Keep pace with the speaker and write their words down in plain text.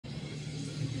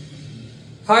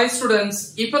Hi students,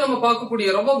 இப்போ நம்ம பார்க்கக்கூடிய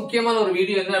ரொம்ப முக்கியமான ஒரு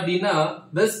வீடியோ என்ன அப்படின்னா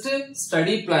பெஸ்ட்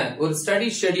ஸ்டடி பிளான் ஒரு ஸ்டடி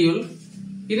ஷெட்யூல்.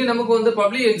 இது நமக்கு வந்து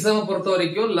பப்ளிக் எக்ஸாம் பொறுத்த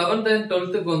வரைக்கும் 11th and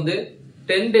 12th க்கு வந்து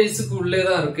 10 டேஸ்க்கு உள்ளே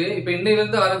தான் இருக்கு. இப்போ இன்னையில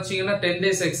இருந்து ஆரம்பிச்சீங்கன்னா 10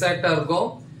 டேஸ் எக்ஸாக்ட்டா இருக்கும்.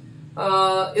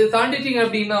 இது தாண்டிட்டீங்க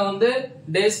அப்படின்னா வந்து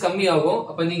டேஸ் கம்மி ஆகும்.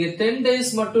 அப்ப நீங்க 10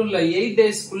 டேஸ் மட்டும் இல்ல 8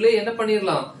 டேஸ்க்குள்ளே என்ன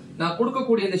பண்ணிரலாம், நான்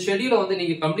கொடுக்கக்கூடிய இந்த ஷெட்யூலை வந்து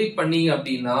நீங்க கம்ப்ளீட் பண்ணீங்க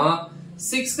அப்படின்னா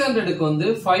 600க்கு வந்து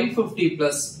 550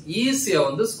 பிளஸ் ஈஸியா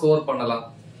வந்து ஸ்கோர் பண்ணலாம்.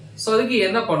 சோ அதுக்கு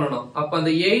என்ன பண்ணணும், அப்ப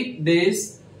அந்த 8 டேஸ்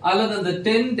அல்லது அந்த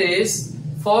 10 டேஸ்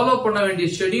ஃபாலோ பண்ண வேண்டிய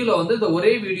ஷெட்யூலை வந்து இந்த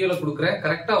ஒரே வீடியோல கொடுக்குறேன்.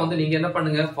 கரெக்டா வந்து நீங்க என்ன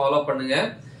பண்ணுங்க, ஃபாலோ பண்ணுங்க.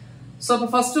 சோ அப்ப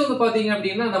ஃபர்ஸ்ட் வந்து பாத்தீங்க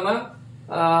அப்படின்னா நம்ம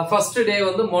ஃபர்ஸ்ட் டே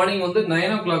வந்து மார்னிங் வந்து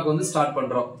 9 o'clock வந்து ஸ்டார்ட்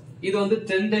பண்றோம். இது வந்து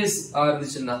 10 டேஸ்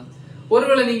இருந்துச்சுன்னா,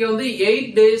 ஒருவேளை நீங்க வந்து 8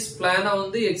 டேஸ் பிளான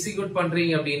வந்து எக்ஸிக்யூட்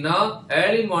பண்றீங்க அப்படின்னா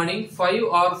ஏர்லி மார்னிங் 5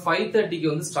 or 5:30க்கு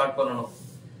வந்து ஸ்டார்ட் பண்ணணும்.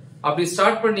 அப்படி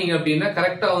ஸ்டார்ட் பண்ணீங்க அப்படின்னா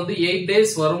கரெக்டா வந்து 8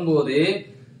 டேஸ் வரும்போது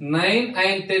 9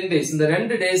 and 10 டேஸ் இந்த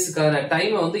 2 டேஸ்க்கான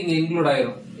டைம் வந்து இங்க இன்க்ளூட்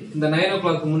ஆயிரும். இந்த 9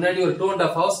 o'clock முன்னாடி ஒரு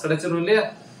 2.5 hours கிடைச்சிரும் இல்லையா?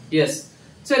 எஸ்.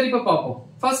 சரி, இப்ப பாப்போம்.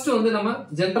 ஃபர்ஸ்ட் வந்து நம்ம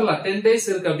ஜெனரலா 10 டேஸ்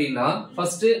இருக்கு அப்படின்னா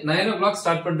ஃபர்ஸ்ட் 9 o'clock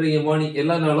ஸ்டார்ட் பண்றீங்க மார்னிங்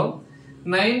எல்லா நாளும்.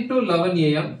 9 to 11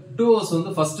 AM 2 hours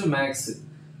வந்து ஃபர்ஸ்ட் மேக்ஸ்.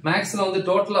 மேக்ஸ்ல வந்து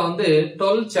டோட்டலா வந்து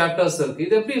 12 சாப்டர்ஸ் இருக்கு.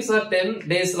 இது எப்படி சார் 10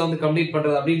 டேஸ்ல வந்து கம்ப்ளீட்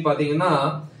பண்றது அப்படின்னு பாத்தீங்கன்னா,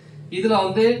 இதுல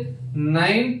வந்து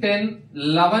 9, 10,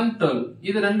 11, 12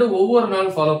 இது ரெண்டும் ஒவ்வொரு நாள்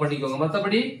ஃபாலோ பண்ணிக்கோங்க.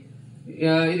 மத்தபடி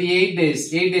இது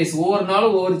 8 டேஸ் ஒவ்வொரு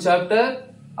நாளும் ஒவ்வொரு சாப்டர்.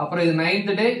 அப்புறம் இது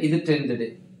 9th டே, இது 10th டே.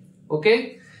 ஓகே.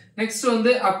 நெக்ஸ்ட்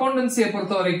வந்து அக்கவுண்டன்சியை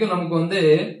பொறுத்த வரைக்கும் நமக்கு வந்து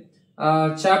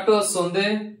சாப்டர்ஸ் வந்து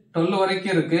 12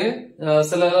 வரைக்கும் இருக்கு.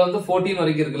 சில வந்து 14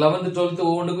 வரைக்கும் இருக்கு. 11th 12th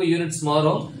ஒவ்வொன்றுக்கும் யூனிட்ஸ்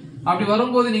மாறும். அப்படி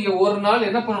வரும்போது நீங்க ஒரு நாள்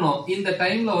என்ன பண்ணணும், இந்த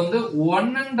டைம்ல வந்து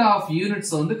 1.5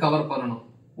 யூனிட்ஸ் வந்து கவர் பண்ணணும்.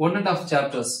 1.5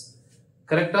 சாப்டர்ஸ்.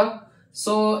 கரெக்டா?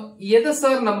 சோ எதை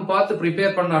சார் நம்ம பார்த்து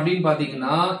ப்ரிப்பேர் பண்ண அப்படின்னு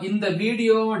பாத்தீங்கன்னா, இந்த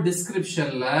வீடியோ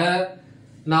டிஸ்கிரிப்ஷன்ல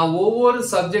நான் ஒவ்வொரு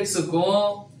சப்ஜெக்ட்ஸுக்கும்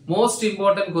மோஸ்ட்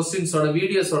இம்பார்ட்டன்ட் கொஸ்டின்ஸோட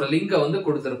வீடியோஸோட லிங்கை வந்து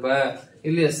கொடுத்திருப்பேன்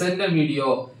இல்லையா? சென்ட் வீடியோ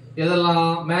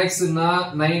எதெல்லாம், மேக்ஸ்னா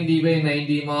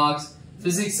 90/90 மார்க்ஸ்,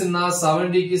 பிசிக்ஸ்னா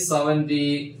 70க்கு 70,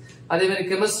 அதே மாதிரி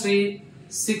கெமிஸ்ட்ரி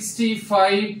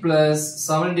 65 பிளஸ்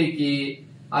 70க்கு,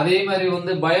 அதே மாதிரி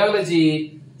வந்து பயாலஜி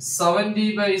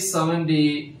 70/70,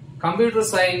 கம்ப்யூட்டர்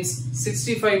சயின்ஸ்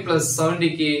 65 பிளஸ்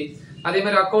 70க்கு, அதே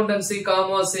மாதிரி அக்கவுண்டன்சி,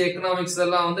 காமர்ஸ், எக்கனாமிக்ஸ்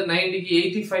எல்லாம் வந்து 90க்கு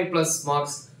 85 பிளஸ்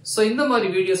மார்க்ஸ். சோ இந்த மாதிரி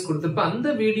வீடியோஸ் கொடுத்திருப்பேன். அந்த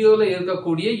வீடியோல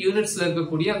இருக்கக்கூடிய யூனிட்ஸ்ல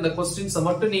இருக்கக்கூடிய அந்த கொஸ்டின்ஸ்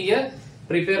மட்டும் நீங்க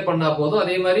ப்ரிப்பேர் பண்ணா போதும்.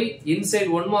 அதே மாதிரி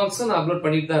இன்சைட் 1 மார்க்ஸ் நான் அப்லோட்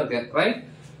பண்ணிட்டு தான் இருக்கேன். ரைட்?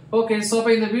 ஓகே. சோ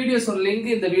அப்ப இந்த வீடியோஸோட லிங்க்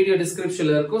இந்த வீடியோ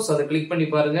டிஸ்கிரிப்ஷன்ல இருக்கும். சோ அதை கிளிக் பண்ணி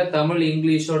பாருங்க. தமிழ்,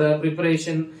 இங்கிலீஷோட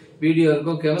ப்ரிப்பரேஷன் வீடியோ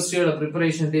இருக்கும், கெமிஸ்ட்ரியோட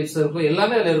ப்ரிப்பரேஷன் டிப்ஸ் இருக்கும்,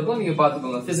 எல்லாமே அதுல இருக்கும். நீங்க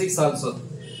பாத்துக்கோங்க. Physics also.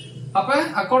 அப்ப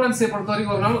அக்கவுண்டன்சியை பொறுத்த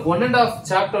வரைக்கும் ஒரு நாள் 1.5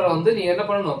 சாப்டர் வந்து நீங்க என்ன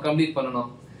பண்ணணும், கம்ப்ளீட் பண்ணணும்.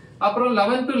 அப்புறம்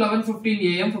 11 to 11:15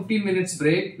 AM 15 minutes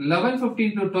break,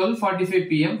 11:15 to 12:45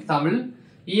 PM Tamil.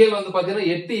 இயல் வந்து பாத்தீங்கன்னா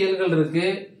 8 இயல்கள் இருக்கு.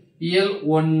 இயல்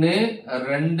 1,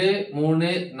 2,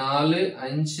 3, 4,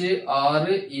 5,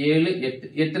 6, 7, 8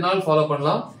 8 நாள் ஃபாலோ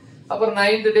பண்ணலாம். அப்புறம்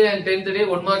 9th day and 10th day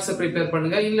 1 marks prepare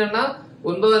பண்ணுங்க. இல்லன்னா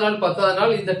 9th நாள் 10th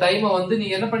நாள் இந்த டைமை வந்து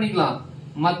நீங்க என்ன பண்ணிக்கலாம்,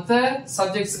 மத்த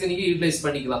சப்ஜெக்ட்ஸ்க்கு நீங்க யூட்டிலைஸ்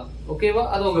பண்ணிக்கலாம். ஓகேவா?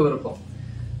 அது உங்க விருப்பம்.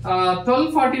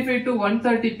 12:45 to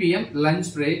 1:30 PM lunch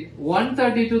break,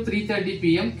 1:30 to 3:30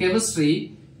 PM chemistry.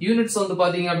 Units வந்து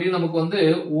பாத்தீங்க அப்படின்னா நமக்கு வந்து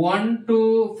 1 to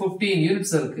 15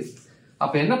 யூனிட்ஸ் இருக்கு.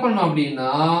 அப்ப என்ன பண்ணணும் அப்படின்னா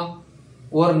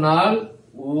ஒரு நாள்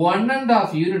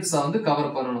 1.5 யூனிட்ஸ் வந்து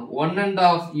கவர் பண்ணணும்.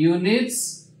 1.5 யூனிட்ஸ்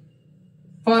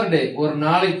பர் டே ஒரு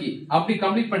நாளைக்கு. அப்படி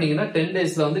கம்ப்ளீட் பண்ணீங்கன்னா 10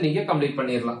 டேஸ்ல வந்து நீங்க கம்ப்ளீட்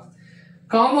பண்ணிடலாம்.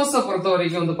 காமர்ஸ் பொறுத்த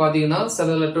வரைக்கும் வந்து பாத்தீங்கன்னா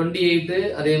சிலல 28,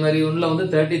 அதே மாதிரி ஒண்ணுல வந்து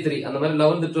 33, அந்த மாதிரி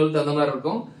 11th 12th அந்த மாதிரி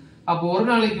இருக்கும். அப்போ ஒரு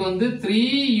நாளைக்கு வந்து 3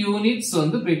 யூனிட்ஸ்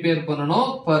வந்து ப்ரிப்பேர் பண்ணணும்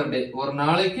பர் டே. ஒரு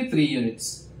நாளைக்கு 3 யூனிட்ஸ்.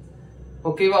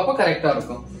 ஓகேவா? அப்ப கரெக்டா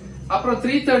இருக்கும். அப்புறம்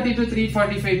 3:30 to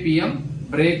 3:45 PM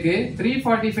break,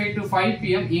 3:45 to 5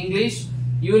 PM English.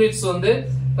 Units வந்து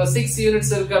 6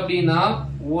 யூனிட்ஸ் இருக்கு அப்படின்னா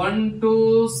 1 to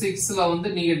 6ல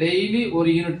வந்து நீங்க டெய்லி ஒரு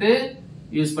யூனிட்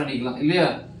யூஸ் பண்ணிக்கலாம் இல்லையா?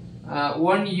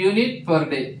 1 யூனிட் பர்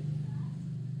டே.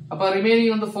 அப்ப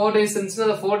ரிமைனிங் வந்து 4 டேஸ் இருந்துச்சுன்னா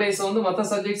அந்த 4 டேஸ் வந்து மத்த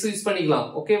சப்ஜெக்ட்ஸ் யூஸ் பண்ணிக்கலாம்.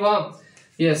 ஓகேவா?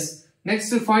 S.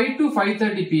 Next 5 to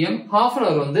 5:30 PM half an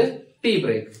hour வந்து டீ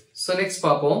பிரேக். சோ நெக்ஸ்ட்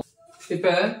பாப்போம்.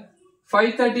 இப்ப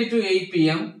 5:30 to 8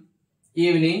 PM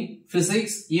evening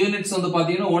physics. Units வந்து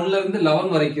பாத்தீங்கன்னா 1ல இருந்து 11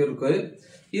 வரைக்கும் இருக்கு.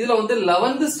 இதுல வந்து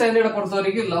 11th ஸ்டாண்டர்ட பொறுத்த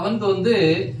வரைக்கும் 11th வந்து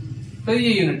பெரிய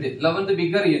unit, 11th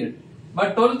figure unit.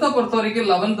 But 12th பொறுத்த வரைக்கும்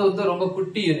 11th வந்து ரொம்ப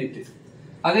குட்டி யூனிட்.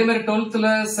 அதே மாதிரி 12thல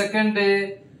 2nd,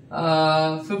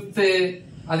 5th,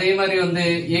 அதே மாதிரி வந்து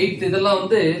 8th இதெல்லாம்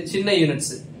வந்து சின்ன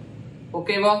யூனிட்ஸ்.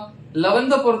 ஓகேவா?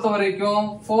 11th பொறுத்த வரைக்கும்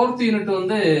 4th யூனிட்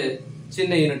வந்து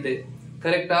சின்ன யூனிட்.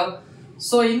 கரெக்டா?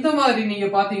 சோ இந்த மாதிரி நீங்க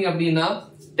பாத்தீங்க அப்படின்னா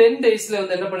 10 டேஸ்ல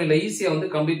வந்து என்ன பண்ணிடலாம், ஈஸியா வந்து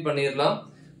கம்ப்ளீட் பண்ணிடலாம்.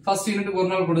 ஃபர்ஸ்ட் யூனிட்டுக்கு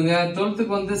ஒரு நாள் கொடுங்க,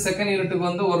 12th வந்து செகண்ட் யூனிட்டுக்கு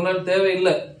வந்து ஒரு நாள்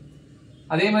தேவையில்லை.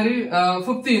 அதே மாதிரி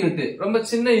 5th யூனிட் ரொம்ப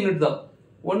சின்ன யூனிட் தான்,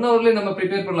 1 ஹவர்லயே நம்ம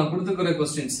ப்ரிப்பேர் பண்ணலாம் கொடுத்துக்கிற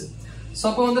கொஸ்டின்ஸ். சோ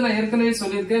அப்போ வந்து நான் ஏற்கனவே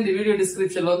சொல்லியிருக்கேன், இந்த வீடியோ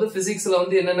டிஸ்கிரிப்ஷன்ல வந்து பிசிக்ஸ்ல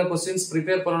வந்து என்னென்ன கொஸ்டின்ஸ்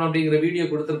ப்ரிப்பேர் பண்ணணும் அப்படிங்கிற வீடியோ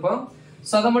கொடுத்திருப்போம்.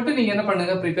 சோ அதை மட்டும் நீங்க என்ன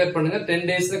பண்ணுங்க, ப்ரிப்பேர் பண்ணுங்க. 10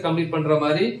 டேஸ்ல கம்ப்ளீட் பண்ற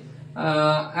மாதிரி.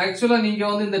 ஆக்சுவலா நீங்க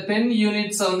வந்து இந்த 10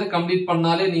 யூனிட்ஸ் வந்து கம்ப்ளீட்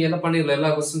பண்ணாலே நீங்க என்ன பண்ணிடலாம், எல்லா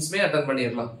கொஸ்டின்ஸுமே அட்டெண்ட்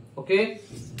பண்ணிடலாம். ஓகே,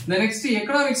 இந்த நெக்ஸ்ட்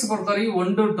எக்கனாமிக்ஸ் பொறுத்தவரைக்கும்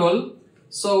 1 to 12.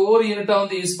 சோ ஒரு யூனிட்டா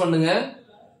வந்து யூஸ் பண்ணுங்க.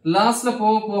 லாஸ்ட்ல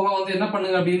போக போக வந்து என்ன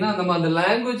பண்ணுங்க அப்படின்னா, நம்ம அந்த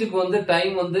லாங்குவேஜுக்கு வந்து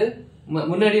டைம் வந்து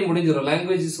முன்னாடியே முடிஞ்சிடும்.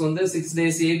 லாங்குவேஜஸ் வந்து 6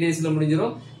 days 8 daysல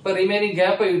முடிஞ்சிடும். இப்ப ரிமைனிங்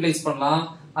கேப்பை யூட்டிலைஸ் பண்ணலாம்.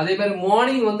 அதே மாதிரி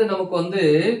மார்னிங் வந்து நமக்கு வந்து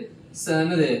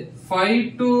என்னது 5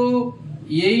 to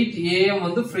 8 AM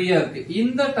வந்து ஃப்ரீயா இருக்கு.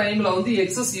 இந்த டைம்ல வந்து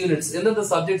எக்ஸஸ் யூனிட்ஸ் எந்தெந்த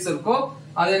சப்ஜெக்ட்ஸ் இருக்கோ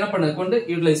அதை என்ன பண்ண கொண்டு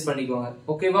யூட்டிலைஸ் பண்ணிக்குவாங்க.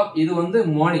 ஓகேவா, இது வந்து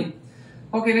morning.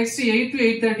 Okay, next 8 to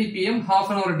 8:30 PM half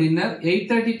an hour dinner.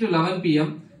 8:30 to 11 PM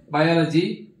biology,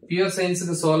 pure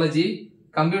சயின்ஸுக்கு zoology,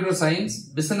 computer science,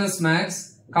 business maths,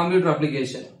 computer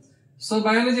application. So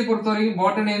biology பொறுத்த வரைக்கும்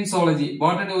பாட்டனி அண்ட் zoology,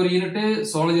 பாட்டனி ஒரு யூனிட்,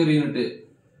 zoology ஒரு யூனிட்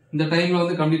இந்த டைம்ல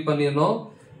வந்து கம்ப்ளீட் பண்ணிடணும்.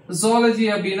 zoology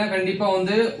அப்படின்னா கண்டிப்பா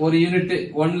வந்து ஒரு யூனிட்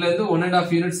 1ல இருந்து 1.5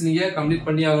 யூனிட்ஸ் நீங்க கம்ப்ளீட்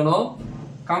பண்ணி ஆகணும்.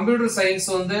 கம்ப்யூட்டர் சயின்ஸ்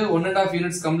வந்து 1.5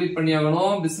 யூனிட்ஸ் கம்ப்ளீட் பண்ணி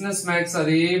ஆகணும். பிசினஸ் மேத்ஸ்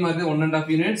அதே மாதிரி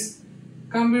 1.5 யூனிட்ஸ்.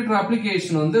 கம்ப்யூட்டர்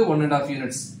அப்ளிகேஷன் வந்து 1.5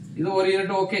 யூனிட்ஸ். இது ஒரு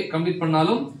யூனிட் ஓகே கம்ப்ளீட்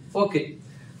பண்ணாலும் ஓகே.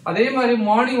 அதே மாதிரி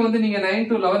மார்னிங் வந்து நீங்க 9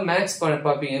 to 11 மேத்ஸ்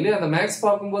பாப்பீங்க இல்லையா, அந்த மேத்ஸ்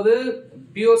பார்க்கும்போது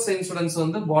பியூர் சயின்ஸ் ஸ்டூடெண்ட்ஸ்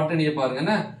வந்து பாட்டனியை பாருங்க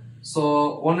என்ன. சோ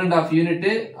 1.5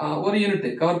 யூனிட், ஒரு யூனிட்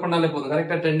கவர் பண்ணாலே போதும்.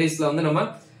 கரெக்டா 10 டேஸ்ல வந்து நம்ம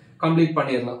கம்ப்ளீட்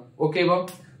பண்ணிடலாம். ஓகேவா,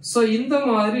 சோ இந்த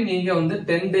மாதிரி நீங்க வந்து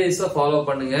 10 டேஸ் ஃபாலோ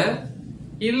பண்ணுங்க.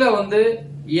 இல்ல வந்து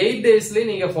 8 டேஸ்லயே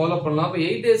நீங்க ஃபாலோ பண்ணலாம். அப்ப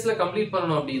 8 டேஸ்ல கம்ப்ளீட்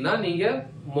பண்ணணும் அப்படின்னா நீங்க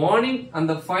மார்னிங்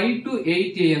அந்த 5 to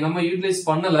 8 AM நம்ம யூட்டிலைஸ்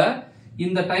பண்ணல,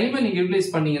 இந்த டைமை நீங்க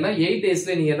யூட்டிலைஸ் பண்ணீங்கன்னா 8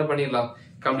 டேஸ்ல நீங்க என்ன பண்ணிடலாம்,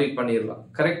 கம்ப்ளீட் பண்ணிடலாம்.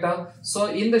 கரெக்டா, சோ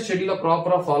இந்த ஷெட்யூல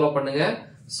ப்ராப்பரா ஃபாலோ பண்ணுங்க.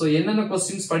 சோ என்னென்ன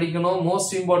கொஸ்டின்ஸ் படிக்கணும்,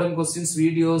 most important questions,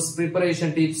 videos,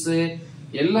 preparation tips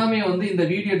எல்லாமே வந்து இந்த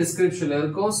வீடியோ டிஸ்கிரிப்ஷன்ல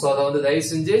இருக்கும். சோ அதை வந்து தயவு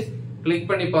செஞ்சு கிளிக்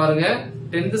பண்ணி பாருங்க.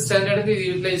 10th ஸ்டாண்டர்டுக்கு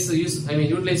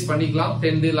யூட்டிலைஸ் பண்ணிக்கலாம்.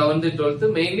 10th 11th 12th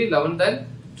mainly 11th and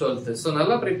 12th. So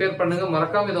நல்லா ப்ரிப்பேர் பண்ணுங்க.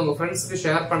 மறக்காம இதை உங்க ஃப்ரெண்ட்ஸ்க்கு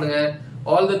ஷேர் பண்ணுங்க.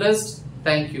 All the best.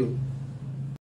 தேங்க்யூ.